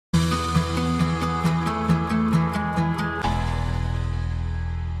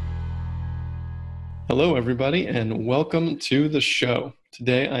Hello, everybody, and welcome to the show.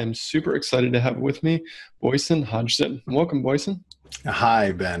 Today, I am super excited to have with me Boysen Hodgson. Welcome, Boysen.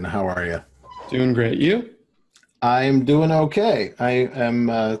 Hi, Ben. How are you? Doing great. You? I'm doing okay. I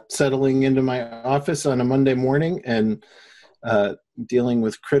am settling into my office on a Monday morning and dealing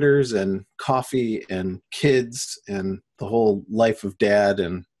with critters and coffee and kids and the whole life of dad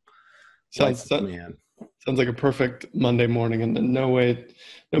and Sounds life of man. sounds like a perfect Monday morning, and no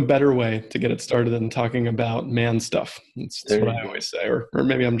better way to get it started than talking about man stuff. That's There what you I go. always say, or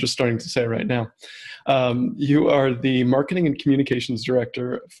maybe I'm just starting to say right now. You are the marketing and communications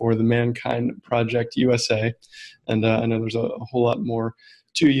director for the Mankind Project USA, and I know there's a whole lot more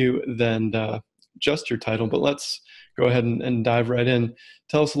to you than just your title. But let's go ahead and dive right in.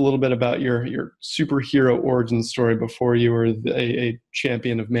 Tell us a little bit about your superhero origin story before you were a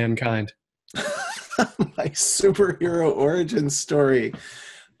champion of mankind. My superhero origin story.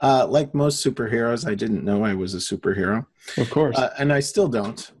 Like most superheroes, I didn't know I was a superhero, Of course. and I still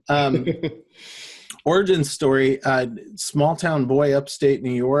don't. Origin story, small town boy, upstate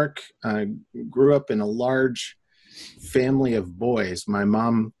New York. Grew up in a large family of boys. My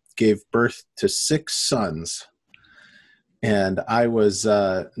mom gave birth to 6 sons, and I was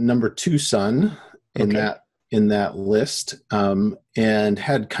number 2 son in Okay. that list, and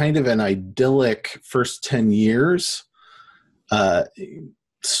had kind of an idyllic first 10 years.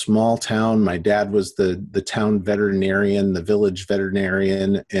 Small town. My dad was the town veterinarian, the village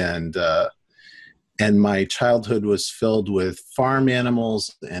veterinarian, and my childhood was filled with farm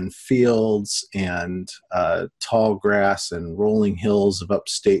animals and fields and tall grass and rolling hills of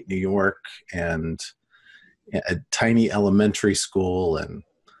upstate New York and a tiny elementary school and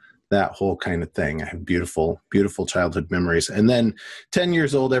that whole kind of thing. I have beautiful, beautiful childhood memories. And then 10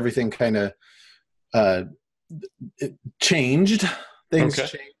 years old, everything kind of it changed. Things Okay.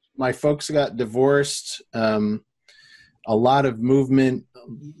 changed. My folks got divorced. A lot of movement,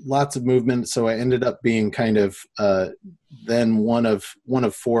 lots of movement. So I ended up being kind of then one of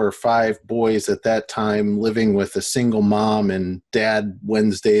 4 or 5 boys at that time, living with a single mom and dad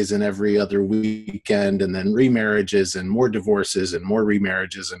Wednesdays and every other weekend, and then remarriages and more divorces and more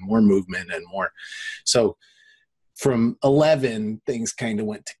remarriages and more movement and more. So from 11, things kind of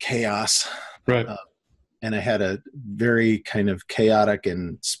went to chaos. Right. And I had a very kind of chaotic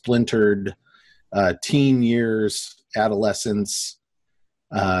and splintered teen years, adolescence.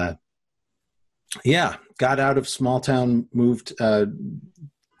 Got out of small town, moved,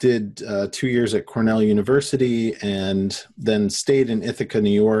 did 2 years at Cornell University, and then stayed in Ithaca, New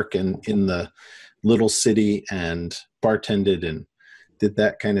York, and in the little city, and bartended and did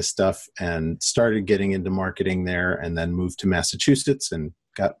that kind of stuff, and started getting into marketing there, and then moved to Massachusetts and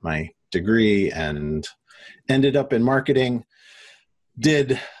got my degree and ended up in marketing.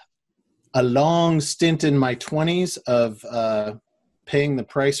 Did a long stint in my 20s of paying the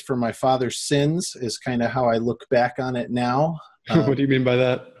price for my father's sins is kind of how I look back on it now. What do you mean by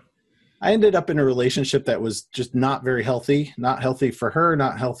that? I ended up in a relationship that was just not very healthy, not healthy for her,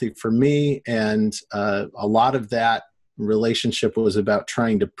 not healthy for me. And a lot of that relationship was about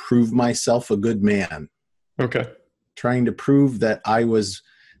trying to prove myself a good man, Okay. trying to prove that I was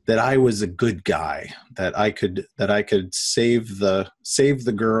a good guy, that I could save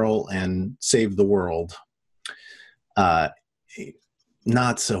the girl and save the world.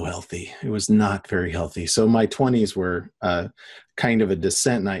 Not so healthy. It was not very healthy. So my 20s were kind of a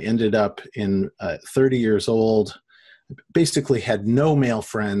descent, and I ended up in 30 years old, basically had no male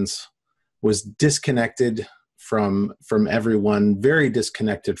friends, was disconnected from everyone, very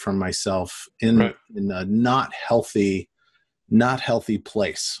disconnected from myself Right. in a not healthy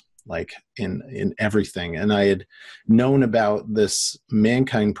place, like in everything. And I had known about this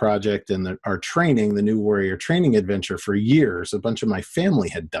Mankind Project and our training, the New Warrior Training Adventure, for years. A bunch of my family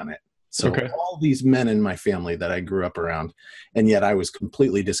had done it. So Okay. all these men in my family that I grew up around, and yet I was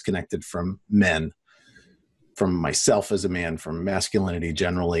completely disconnected from men, from myself as a man, from masculinity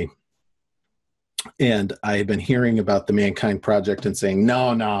generally. And I had been hearing about the Mankind Project and saying, no,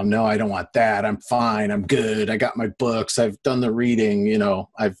 I don't want that. I'm fine. I'm good. I got my books. I've done the reading.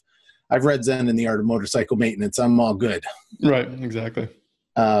 I've read Zen and the Art of Motorcycle Maintenance. I'm all good. Right. Exactly.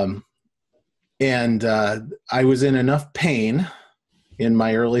 And I was in enough pain in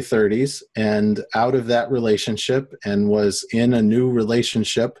my early 30s and out of that relationship, and was in a new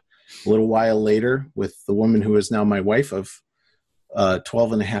relationship a little while later with the woman who is now my wife of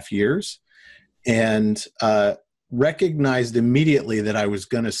 12 and a half years. And recognized immediately that I was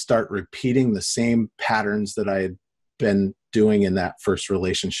going to start repeating the same patterns that I had been doing in that first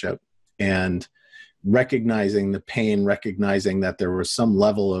relationship. And recognizing the pain, recognizing that there was some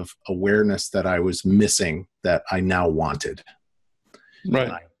level of awareness that I was missing that I now wanted. Right.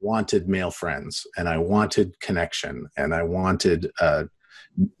 And I wanted male friends, and I wanted connection, and I wanted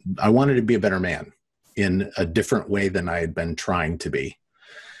to be a better man in a different way than I had been trying to be.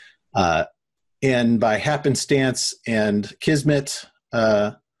 And by happenstance and kismet,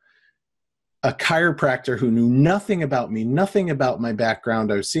 a chiropractor who knew nothing about me, nothing about my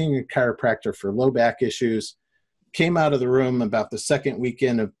background. I was seeing a chiropractor for low back issues, came out of the room about the second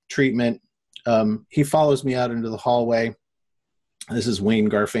weekend of treatment. He follows me out into the hallway. This is Wayne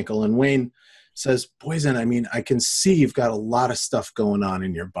Garfinkel. And Wayne says, Boysen, I mean, I can see you've got a lot of stuff going on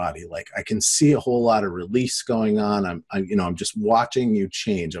in your body. Like, I can see a whole lot of release going on. I'm just watching you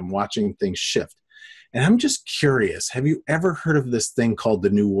change. I'm watching things shift. And I'm just curious, have you ever heard of this thing called the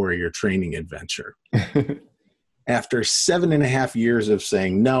New Warrior Training Adventure? After 7.5 years of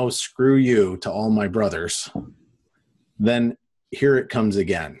saying, no, screw you to all my brothers, then here it comes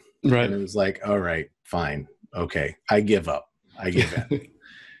again. Right. And it was like, all right, fine. Okay. I give up. I give in.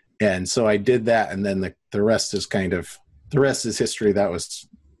 And so I did that. And then the rest is history. That was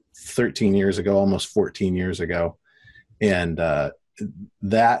 13 years ago, almost 14 years ago. And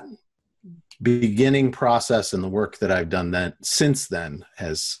that beginning process and the work that I've done since then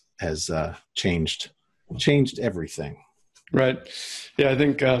has changed everything. Right. Yeah, I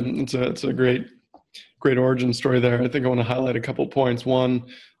think it's a great origin story there. I think I want to highlight a couple points. One,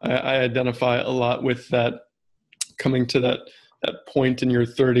 I identify a lot with that, coming to that point in your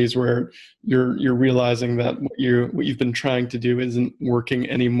 30s where you're realizing that what you've been trying to do isn't working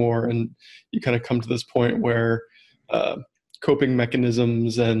anymore, and you kind of come to this point where coping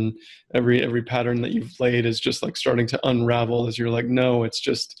mechanisms and every pattern that you've laid is just like starting to unravel as you're like, no, this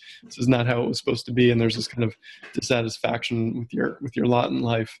is not how it was supposed to be. And there's this kind of dissatisfaction with your lot in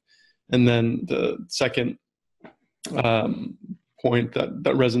life. And then the second point that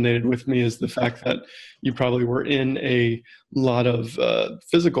resonated with me is the fact that you probably were in a lot of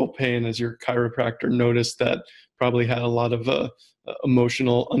physical pain, as your chiropractor noticed that probably had a lot of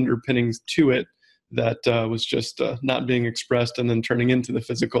emotional underpinnings to it that was just not being expressed and then turning into the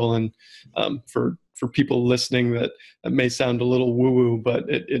physical. And for people listening, that may sound a little woo-woo, but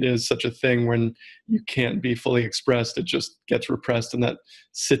it is such a thing. When you can't be fully expressed, it just gets repressed, and that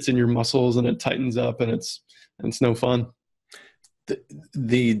sits in your muscles and it tightens up, and it's no fun.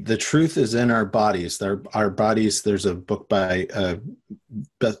 The truth is in our bodies. Our bodies. There's a book by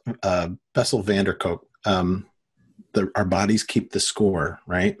Bessel van der Kolk. Our bodies keep the score,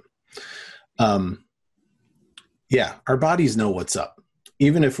 right? Yeah, our bodies know what's up.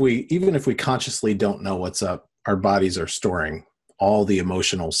 Even if we consciously don't know what's up, our bodies are storing all the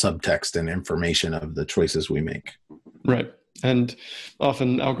emotional subtext and information of the choices we make. Right. And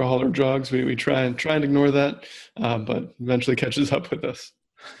often alcohol or drugs, we try and ignore that, but eventually catches up with us.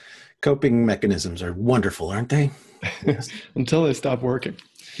 Coping mechanisms are wonderful, aren't they? Yes. Until they stop working.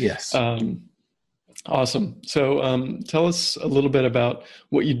 Yes. Awesome. So tell us a little bit about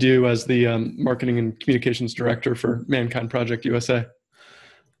what you do as the marketing and communications director for Mankind Project USA.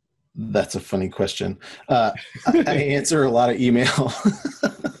 That's a funny question. I answer a lot of email.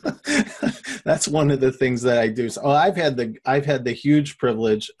 That's one of the things that I do. So I've had the huge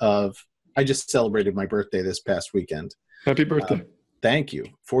privilege of, I just celebrated my birthday this past weekend. Happy birthday. Thank you.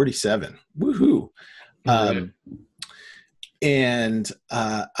 47. Woohoo. Right. And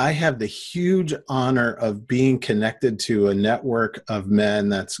I have the huge honor of being connected to a network of men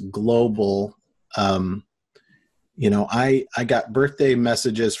that's global. I got birthday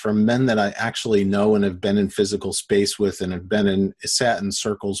messages from men that I actually know and have been in physical space with, and have sat in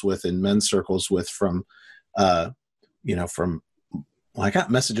circles with, in men's circles with, I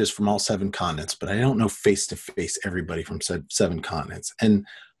got messages from all 7 continents, but I don't know face to face everybody from 7 continents. And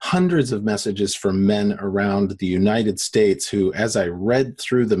hundreds of messages from men around the United States who, as I read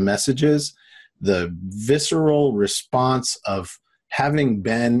through the messages, the visceral response of having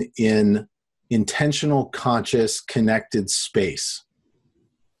been in intentional, conscious, connected space,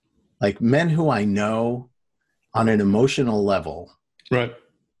 like men who I know on an emotional level, right?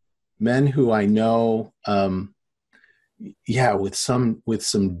 Men who I know, with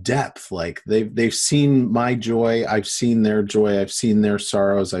some depth. Like they've seen my joy, I've seen their joy, I've seen their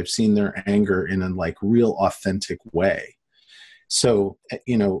sorrows, I've seen their anger in a like real authentic way. So,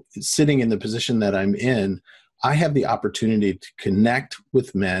 sitting in the position that I'm in, I have the opportunity to connect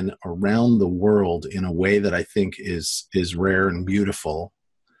with men around the world in a way that I think is rare and beautiful.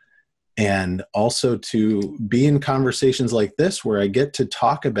 And also to be in conversations like this where I get to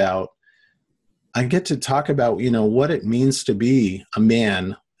talk about, what it means to be a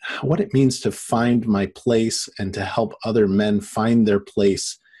man what it means to find my place and to help other men find their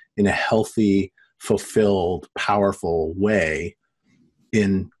place in a healthy, fulfilled, powerful way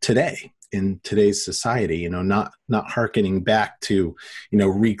in today's society, not hearkening back to,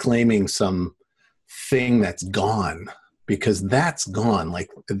 reclaiming some thing that's gone, because that's gone. Like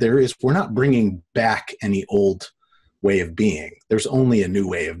we're not bringing back any old way of being. There's only a new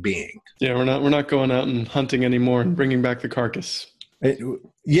way of being. Yeah, we're not going out and hunting anymore and bringing back the carcass.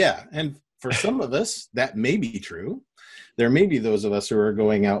 Yeah, and for some of us, that may be true. There may be those of us who are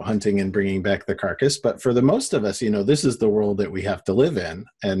going out hunting and bringing back the carcass, but for the most of us, this is the world that we have to live in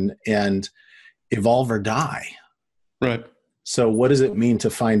and evolve or die. Right. So what does it mean to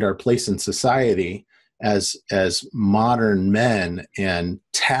find our place in society as modern men and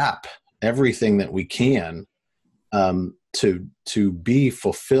tap everything that we can to be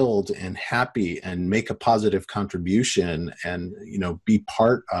fulfilled and happy and make a positive contribution and, be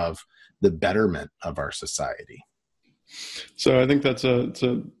part of the betterment of our society? So I think it's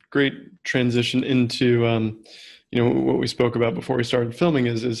a great transition into, what we spoke about before we started filming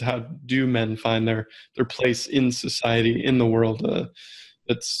is how do men find their place in society, in the world?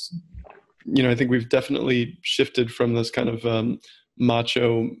 It's, I think we've definitely shifted from this kind of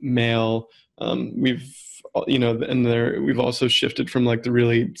macho male. We've also shifted from like the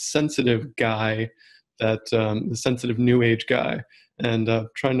really sensitive guy, the sensitive new age guy, and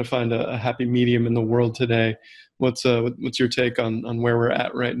trying to find a happy medium in the world today. What's your take on where we're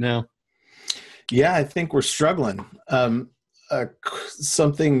at right now? Yeah, I think we're struggling.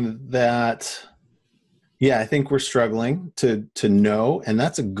 Something that, I think we're struggling to know, and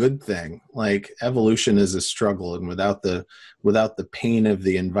that's a good thing. Like evolution is a struggle, and without the pain of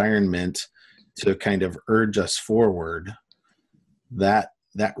the environment to kind of urge us forward, that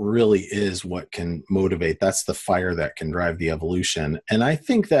really is what can motivate. That's the fire that can drive the evolution. And I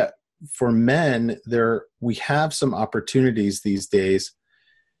think that for men, we have some opportunities these days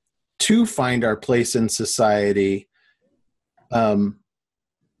to find our place in society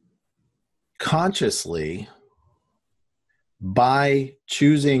consciously by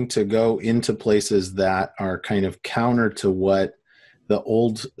choosing to go into places that are kind of counter to what the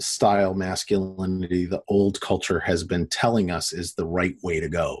old style masculinity, the old culture has been telling us is the right way to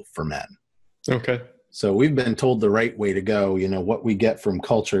go for men. Okay. So we've been told the right way to go. What we get from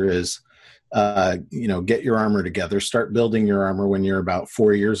culture is, get your armor together, start building your armor when you're about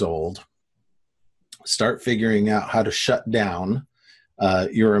 4 years old, start figuring out how to shut down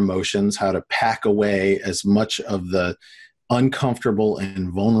your emotions, how to pack away as much of the uncomfortable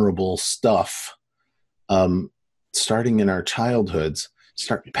and vulnerable stuff, starting in our childhoods.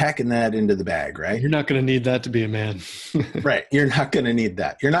 Start packing that into the bag, right? You're not going to need that to be a man. Right. You're not going to need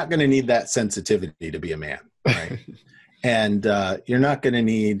that. You're not going to need that sensitivity to be a man, right? And you're not going to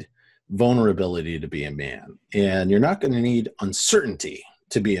need vulnerability to be a man. And you're not going to need uncertainty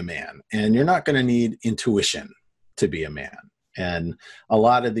to be a man. And you're not going to need intuition to be a man. And a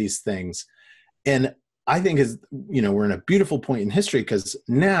lot of these things. And I think we're in a beautiful point in history, because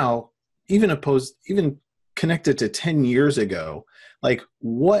now, even connected to 10 years ago, like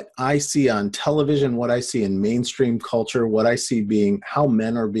what I see on television, what I see in mainstream culture, what I see how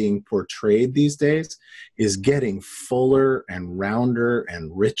men are being portrayed these days is getting fuller and rounder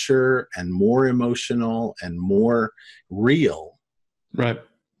and richer and more emotional and more real. Right.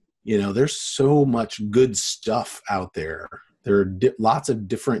 There's so much good stuff out there. There are lots of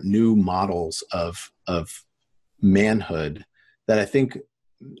different new models of manhood that I think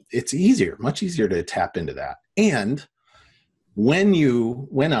it's much easier to tap into that. And when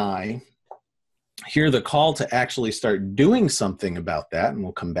I hear the call to actually start doing something about that, and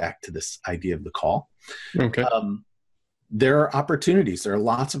we'll come back to this idea of the call. Okay. There are opportunities. There are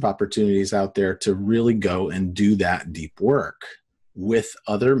lots of opportunities out there to really go and do that deep work with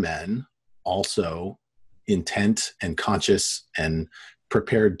other men, also intent and conscious and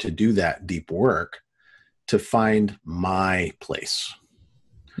prepared to do that deep work to find my place.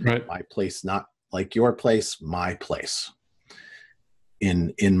 Right. My place, not like your place, my place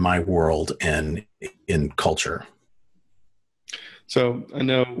in my world and in culture. So I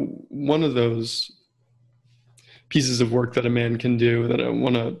know one of those pieces of work that a man can do that I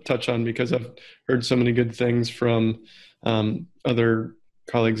want to touch on, because I've heard so many good things from other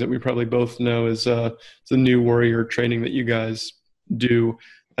colleagues that we probably both know, is the new warrior training that you guys do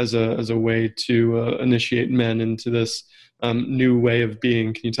as a way to initiate men into this new way of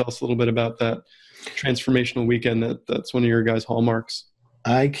being. Can you tell us a little bit about that transformational weekend that's one of your guys' hallmarks?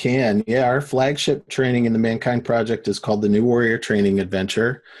 I can. Yeah, our flagship training in the Mankind Project is called the New Warrior Training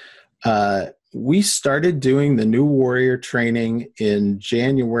Adventure. we started doing the New Warrior training in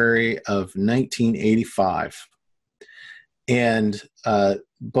January of 1985. And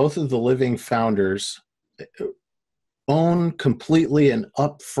both of the living founders own completely and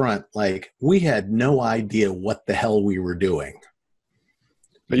upfront, like, we had no idea what the hell we were doing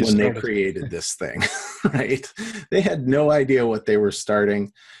when they created this thing, right? They had no idea what they were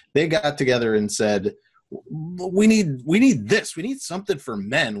starting. They got together and said, we need this. We need something for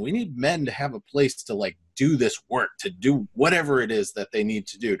men. We need men to have a place to like do this work, to do whatever it is that they need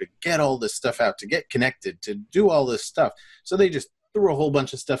to do, to get all this stuff out, to get connected, to do all this stuff. So they just threw a whole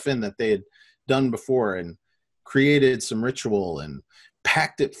bunch of stuff in that they had done before and created some ritual and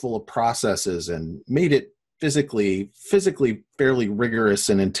packed it full of processes and made it physically fairly rigorous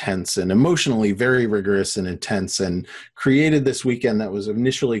and intense, and emotionally very rigorous and intense, and created this weekend that was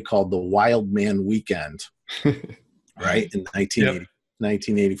initially called the Wild Man Weekend, right? In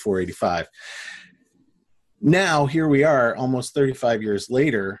 1984, 85. Now, here we are almost 35 years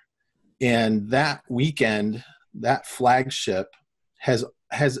later, and that weekend, that flagship has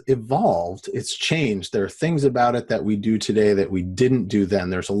evolved. It's changed. There are things about it that we do today that we didn't do then.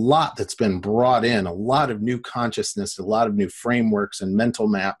 There's a lot that's been brought in, a lot of new consciousness, a lot of new frameworks and mental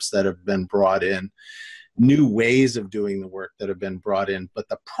maps that have been brought in, new ways of doing the work that have been brought in, but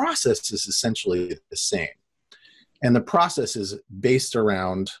the process is essentially the same. And the process is based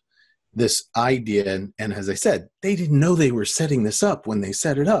around this idea, and as I said, they didn't know they were setting this up when they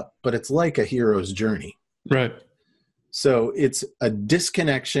set it up, but it's like a hero's journey. Right. So it's a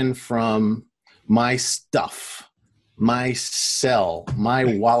disconnection from my stuff, my cell, my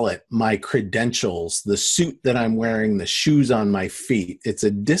wallet, my credentials, the suit that I'm wearing, the shoes on my feet. It's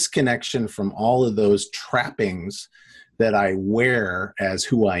a disconnection from all of those trappings that I wear as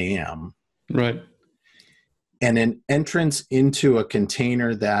who I am. Right. And an entrance into a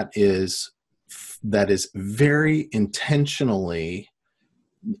container that is very intentionally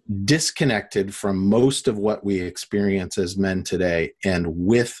disconnected from most of what we experience as men today and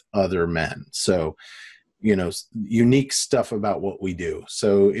with other men. So, unique stuff about what we do.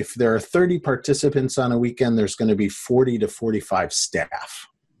 So if there are 30 participants on a weekend, there's going to be 40 to 45 staff.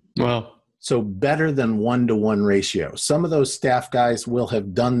 Wow. So better than 1-to-1 ratio. Some of those staff guys will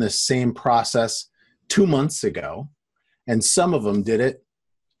have done this same process 2 months ago, and some of them did it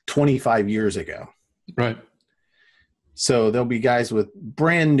 25 years ago. Right. So there'll be guys with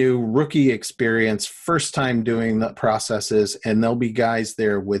brand new rookie experience, first time doing the processes, and there'll be guys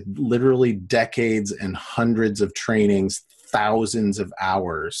there with literally decades and hundreds of trainings, thousands of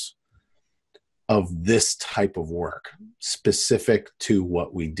hours of this type of work specific to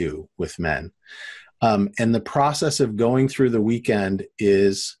what we do with men. And the process of going through the weekend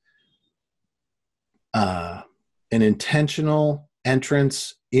is an intentional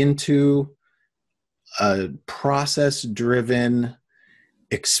entrance into a process-driven,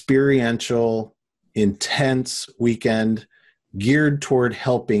 experiential, intense weekend geared toward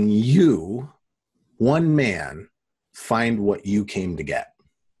helping you, one man, find what you came to get.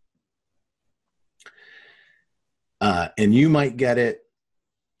 And you might get it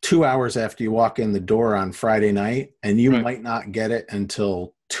 2 hours after you walk in the door on Friday night, and you Right. might not get it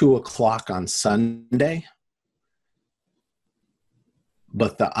until 2:00 on Sunday.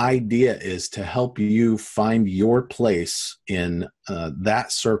 But the idea is to help you find your place in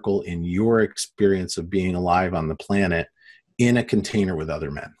that circle, in your experience of being alive on the planet, in a container with other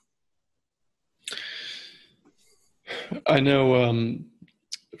men. I know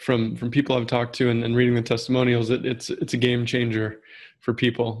from people I've talked to and reading the testimonials, it's a game changer for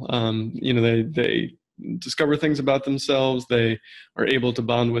people. They discover things about themselves. They are able to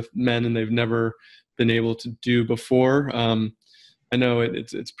bond with men and they've never been able to do before. I know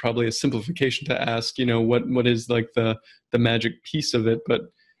it's probably a simplification to ask, what is like the magic piece of it, but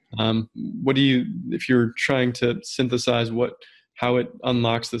what do you, if you're trying to synthesize how it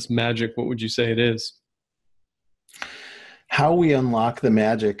unlocks this magic, what would you say it is? How we unlock the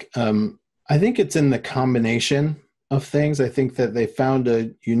magic, I think it's in the combination of things. I think that they found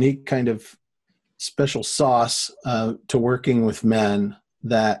a unique kind of special sauce to working with men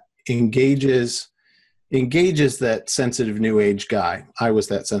that engages that sensitive new age guy. I was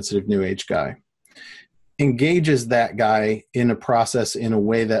that sensitive new age guy. Engages that guy in a process in a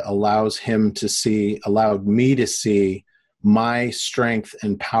way that allowed me to see my strength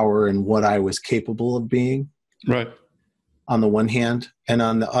and power and what I was capable of being. Right. On the one hand, and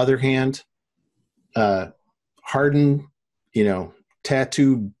on the other hand, hardened,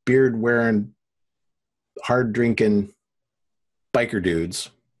 tattoo, beard wearing, hard drinking biker dudes,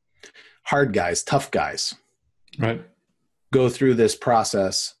 hard guys, tough guys, right, go through this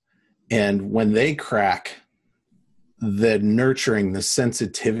process And when they crack, the nurturing, the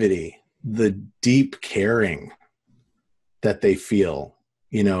sensitivity, the deep caring that they feel,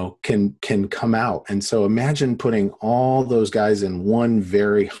 can come out. And so imagine putting all those guys in one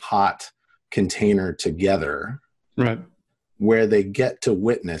very hot container together, Right. where they get to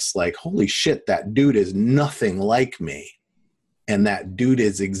witness, like, holy shit, that dude is nothing like me. And that dude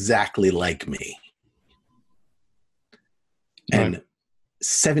is exactly like me. And Right.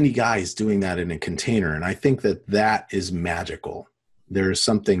 70 guys doing that in a container. And I think that is magical. There is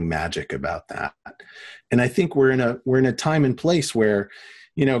something magic about that. And I think we're in a time and place where,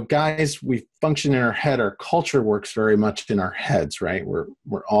 guys, we function in our head. Our culture works very much in our heads, right? We're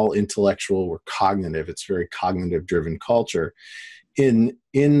all intellectual. We're cognitive. It's very cognitive driven culture. In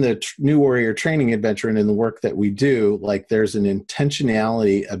the New Warrior Training Adventure and in the work that we do, like, there's an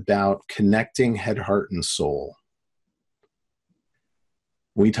intentionality about connecting head, heart, and soul.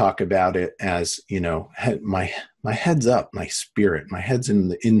 We talk about it as, my head's up, my spirit, my head's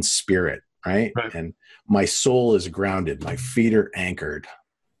in spirit, right? Right. And my soul is grounded, my feet are anchored,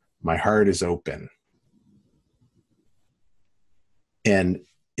 my heart is open. And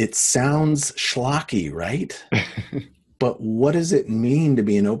it sounds schlocky, right? But what does it mean to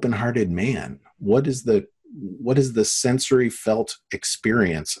be an open-hearted man? What is the sensory felt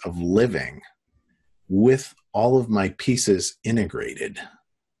experience of living with all of my pieces integrated?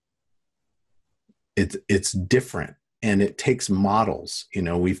 It's different, and it takes models.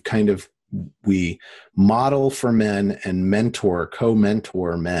 We model for men and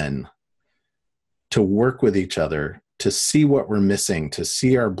co-mentor men to work with each other, to see what we're missing, to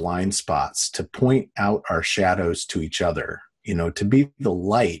see our blind spots, to point out our shadows to each other, to be the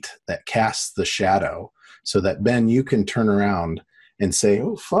light that casts the shadow, so that, Ben, you can turn around and say,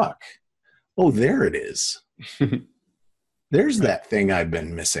 oh, fuck. Oh, there it is. There's Right. that thing I've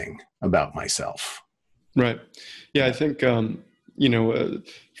been missing about myself. Right. Yeah, I think,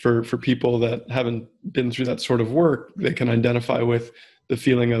 for people that haven't been through that sort of work, they can identify with the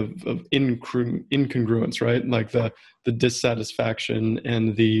feeling of incongruence, right? Like the dissatisfaction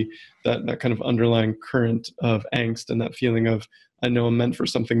and that kind of underlying current of angst, and that feeling of, I know I'm meant for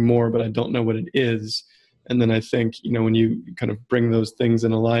something more, but I don't know what it is. And then I think, when you kind of bring those things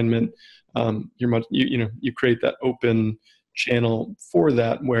in alignment, you create that open channel for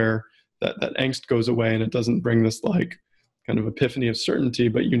that, where that angst goes away, and it doesn't bring this like kind of epiphany of certainty,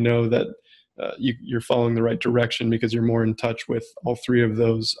 but that you're following the right direction because you're more in touch with all three of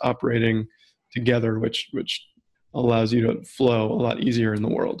those operating together, which allows you to flow a lot easier in the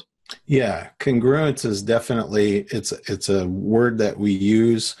world. Yeah, congruence is definitely, it's a word that we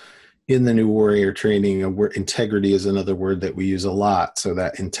use in the New Warrior Training. Integrity is another word that we use a lot. So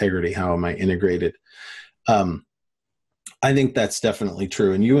that integrity, how am I integrated? I think that's definitely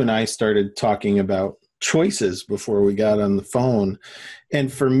true. And you and I started talking about choices before we got on the phone.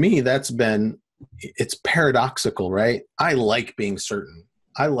 And for me, it's paradoxical, right? I like being certain.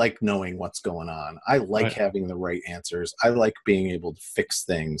 I like knowing what's going on. I like Right. having the right answers. I like being able to fix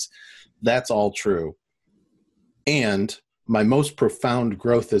things. That's all true. And my most profound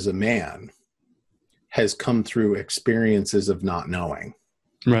growth as a man has come through experiences of not knowing.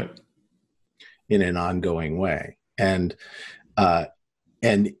 Right. In an ongoing way. And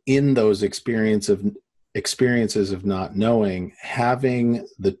in those experiences of not knowing, having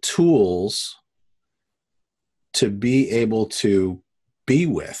the tools to be able to be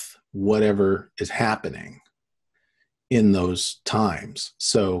with whatever is happening in those times.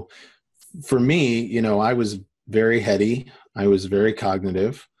 So for me, I was very heady. I was very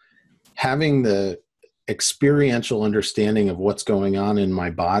cognitive. Having the experiential understanding of what's going on in my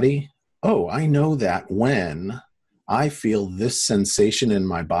body. Oh, I know that when I feel this sensation in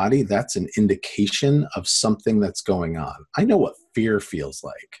my body, that's an indication of something that's going on. I know what fear feels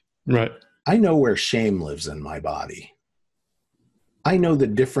like. Right. I know where shame lives in my body. I know the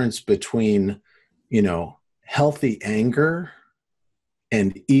difference between, healthy anger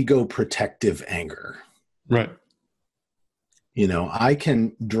and ego protective anger. Right. I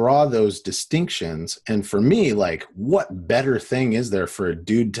can draw those distinctions. And for me, like, what better thing is there for a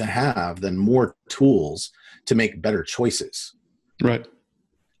dude to have than more tools to make better choices? Right.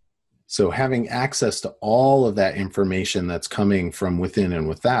 So having access to all of that information that's coming from within and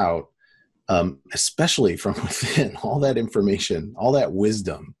without, especially from within, all that information, all that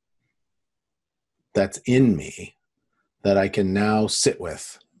wisdom that's in me that I can now sit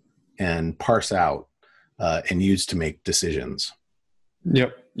with and parse out and use to make decisions.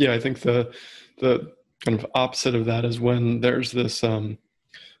 Yep. Yeah, I think the kind of opposite of that is when there's this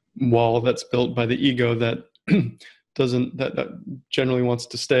wall that's built by the ego that that generally wants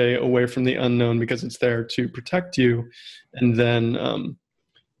to stay away from the unknown because it's there to protect you. And then,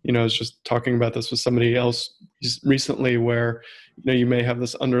 I was just talking about this with somebody else recently where, you may have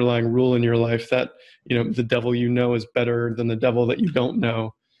this underlying rule in your life that, the devil is better than the devil that you don't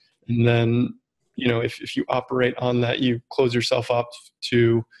know. And then, if you operate on that, you close yourself up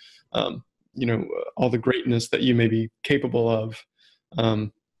to, all the greatness that you may be capable of.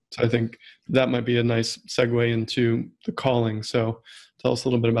 So I think that might be a nice segue into the calling. So tell us a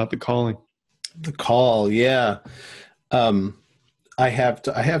little bit about the calling. The call, yeah. I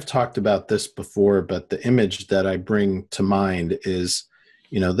have talked about this before, but the image that I bring to mind is,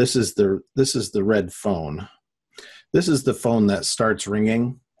 this is the red phone. This is the phone that starts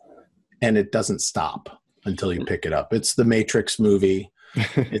ringing and it doesn't stop until you pick it up. It's the Matrix movie.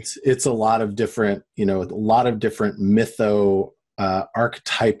 It's a lot of different,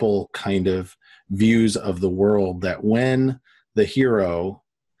 archetypal kind of views of the world, that when the hero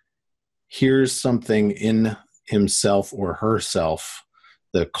hears something in himself or herself,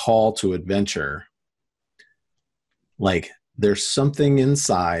 the call to adventure, like there's something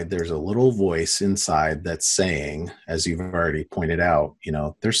inside, there's a little voice inside that's saying, as you've already pointed out,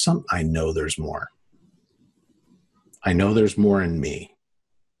 I know there's more. I know there's more in me.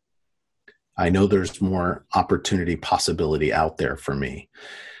 I know there's more opportunity, possibility out there for me.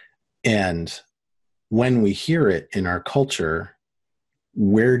 And when we hear it in our culture,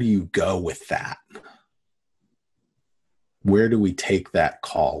 where do you go with that? Where do we take that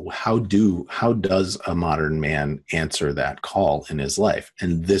call? How does a modern man answer that call in his life?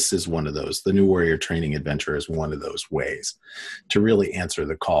 And this is one of those. The New Warrior Training Adventure is one of those ways to really answer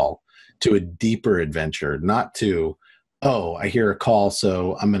the call to a deeper adventure, not to, oh, I hear a call,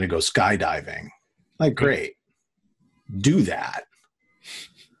 so I'm going to go skydiving. Like, great. Do that.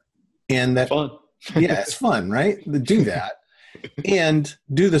 And that, fun. Yeah, it's fun, right? Do that. And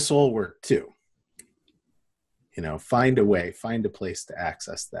do the soul work too. Find a way, find a place to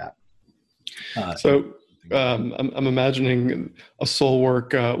access that. I'm imagining a soul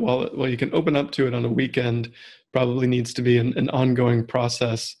work, while you can open up to it on a weekend, probably needs to be an ongoing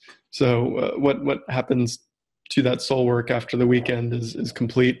process. So what happens to that soul work after the weekend is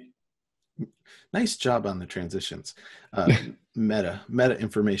complete? Nice job on the transitions. Meta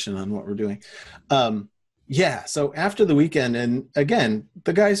information on what we're doing. Yeah. So after the weekend, and again,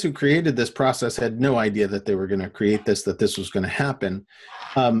 the guys who created this process had no idea that they were going to create this, that this was going to happen.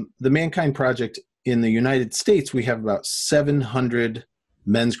 The Mankind Project in the United States, we have about 700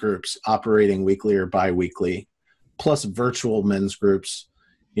 men's groups operating weekly or bi-weekly, plus virtual men's groups,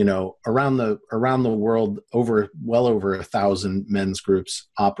 around the world, well over 1,000 men's groups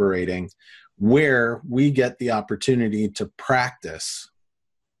operating, where we get the opportunity to practice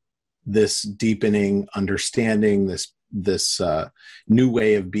this deepening understanding, this new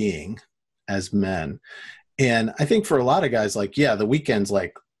way of being as men. And I think for a lot of guys, like, yeah, the weekend's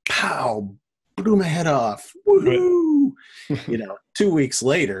like, pow, blew my head off. Woohoo! 2 weeks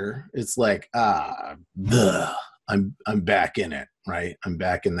later, it's like, I'm back in it, right? I'm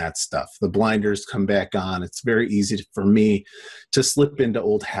back in that stuff. The blinders come back on. It's very easy for me to slip into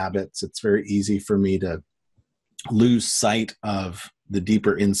old habits. It's very easy for me to lose sight of the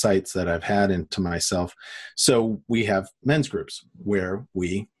deeper insights that I've had into myself. So we have men's groups where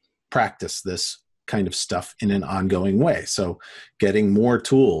we practice this kind of stuff in an ongoing way. So getting more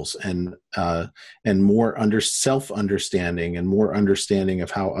tools and more self-understanding and more understanding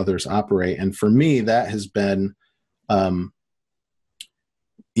of how others operate. And for me, that has been, I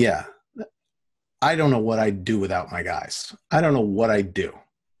don't know what I'd do without my guys. I don't know what I'd do.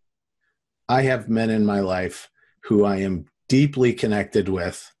 I have men in my life who I am deeply connected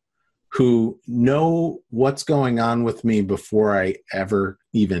with, who know what's going on with me before I ever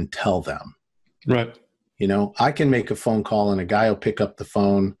even tell them. Right. I can make a phone call and a guy will pick up the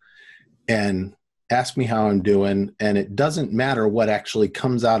phone and ask me how I'm doing. And it doesn't matter what actually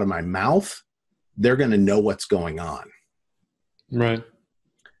comes out of my mouth. They're going to know what's going on. Right.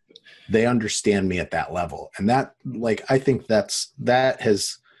 They understand me at that level. And that, I think that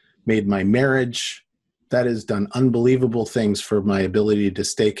has made my marriage, that has done unbelievable things for my ability to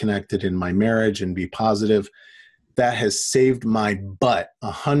stay connected in my marriage and be positive. That has saved my butt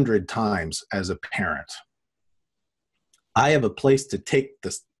 100 times as a parent. I have a place to take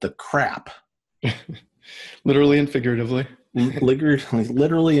the crap. Literally and figuratively.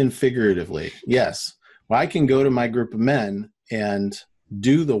 Literally and figuratively. Yes. Well, I can go to my group of men and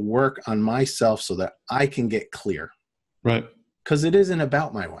do the work on myself so that I can get clear. Right. Because it isn't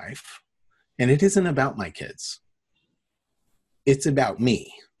about my wife and it isn't about my kids. It's about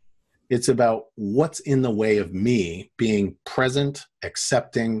me. It's about what's in the way of me being present,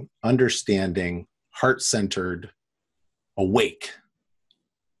 accepting, understanding, heart-centered, awake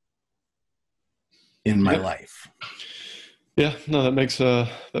in my life. Yeah, no, that makes a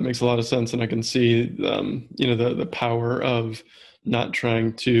lot of sense, and I can see the power of not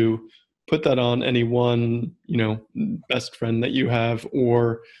trying to put that on any one best friend that you have,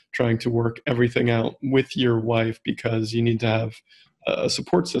 or trying to work everything out with your wife, because you need to have a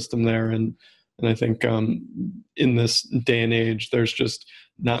support system there. And I think in this day and age, there's just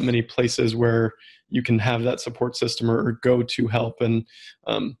not many places where you can have that support system or go to help, and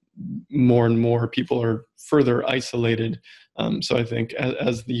more and more people are further isolated. So I think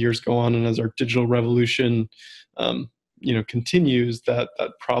as the years go on and as our digital revolution continues, that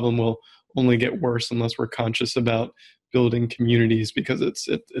problem will only get worse unless we're conscious about building communities, because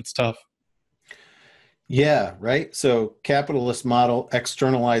it's tough. Yeah, right. So capitalist model,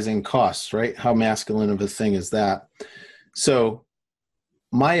 externalizing costs, right? How masculine of a thing is that? So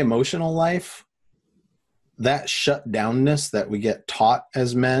my emotional life, that shutdownness that we get taught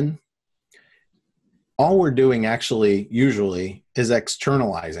as men, all we're doing actually usually is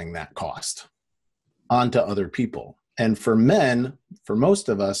externalizing that cost onto other people. And for men, for most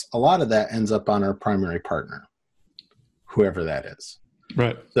of us, a lot of that ends up on our primary partner, whoever that is.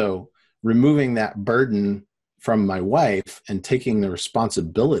 Right. So removing that burden from my wife and taking the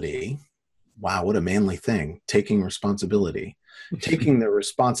responsibility, wow, what a manly thing, taking responsibility, taking the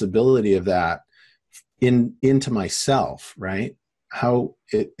responsibility of that into myself, right? How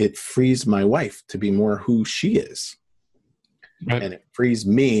it frees my wife to be more who she is. Right. And it frees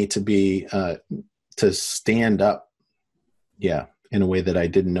me to be, to stand up, in a way that I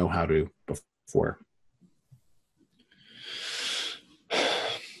didn't know how to before.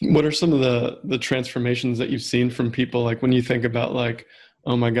 What are some of the transformations that you've seen from people? Like when you think about like,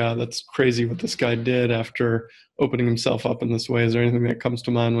 oh my God, that's crazy what this guy did after opening himself up in this way. Is there anything that comes to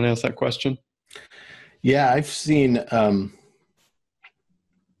mind when I ask that question? Yeah, I've seen, I've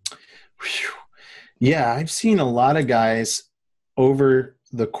seen a lot of guys over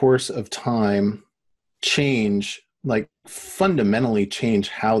the course of time change, like fundamentally change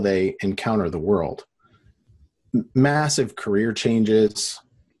how they encounter the world. Massive career changes.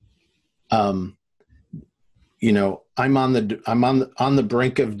 I'm on the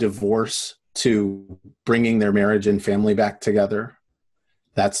brink of divorce to bringing their marriage and family back together.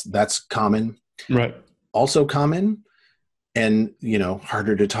 That's common. Right. Also common, and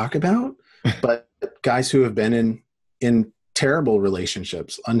harder to talk about, but guys who have been in terrible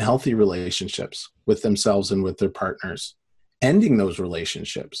relationships, unhealthy relationships with themselves and with their partners, ending those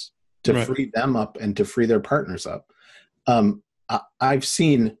relationships to Right. free them up and to free their partners up. I've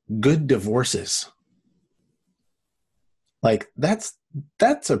seen good divorces. Like that's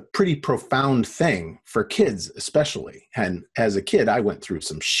a pretty profound thing for kids, especially. And as a kid, I went through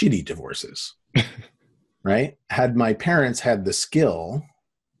some shitty divorces, right? Had my parents had the skill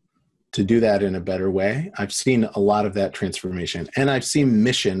to do that in a better way, I've seen a lot of that transformation. And I've seen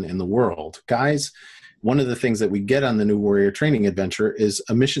mission in the world. Guys, one of the things that we get on the New Warrior Training Adventure is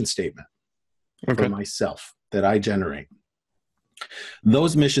a mission statement for myself that I generate.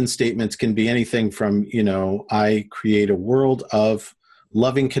 Those mission statements can be anything from, I create a world of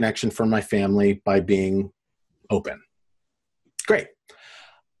loving connection for my family by being open. Great.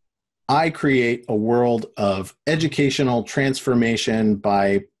 I create a world of educational transformation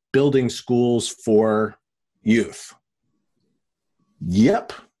by building schools for youth.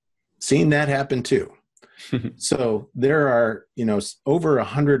 Yep. Seen that happen too. So there are, over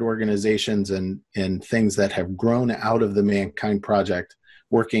 100 organizations and things that have grown out of the Mankind Project,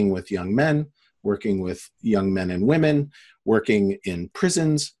 working with young men and women, working in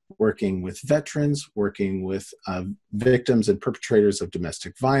prisons, working with veterans, working with victims and perpetrators of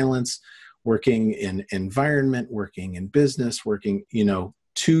domestic violence, working in environment, working in business, working,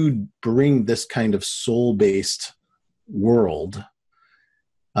 to bring this kind of soul-based world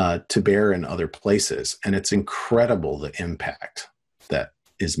to bear in other places. And it's incredible the impact that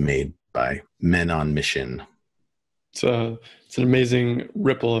is made by men on mission. It's an amazing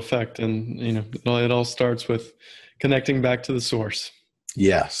ripple effect. And, it all starts with connecting back to the source.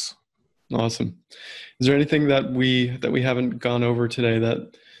 Yes. Awesome. Is there anything that we haven't gone over today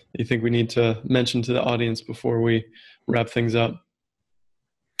that you think we need to mention to the audience before we wrap things up?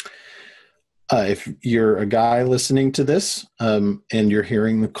 If you're a guy listening to this and you're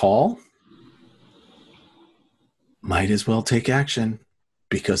hearing the call, might as well take action,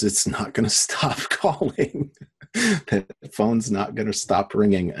 because it's not going to stop calling. The phone's not going to stop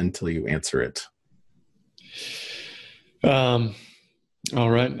ringing until you answer it.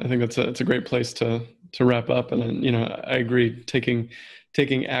 All right. I think that's a great place to wrap up. And then, I agree.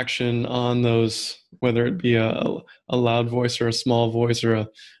 Taking action on those, whether it be a loud voice or a small voice or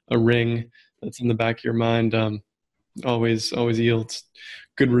a ring that's in the back of your mind, always yields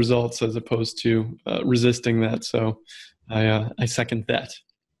good results as opposed to resisting that. So I second that.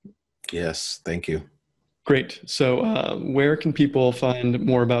 Yes, thank you. Great. So where can people find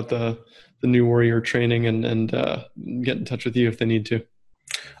more about the New Warrior training and get in touch with you if they need to?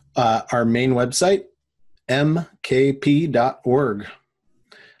 Our main website, mkp.org.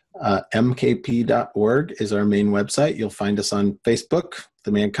 mkp.org is our main website. You'll find us on Facebook,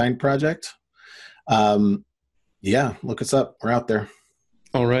 The Mankind Project. Yeah, look us up. We're out there.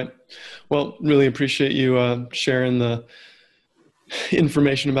 All right. Well, really appreciate you sharing the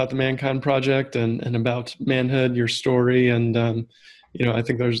information about the Mankind Project and about manhood, your story. And, I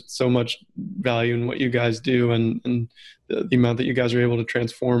think there's so much value in what you guys do, and the amount that you guys are able to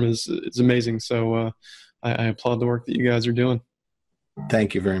transform is amazing. So I applaud the work that you guys are doing.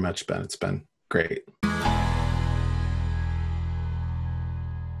 Thank you very much, Ben. It's been great.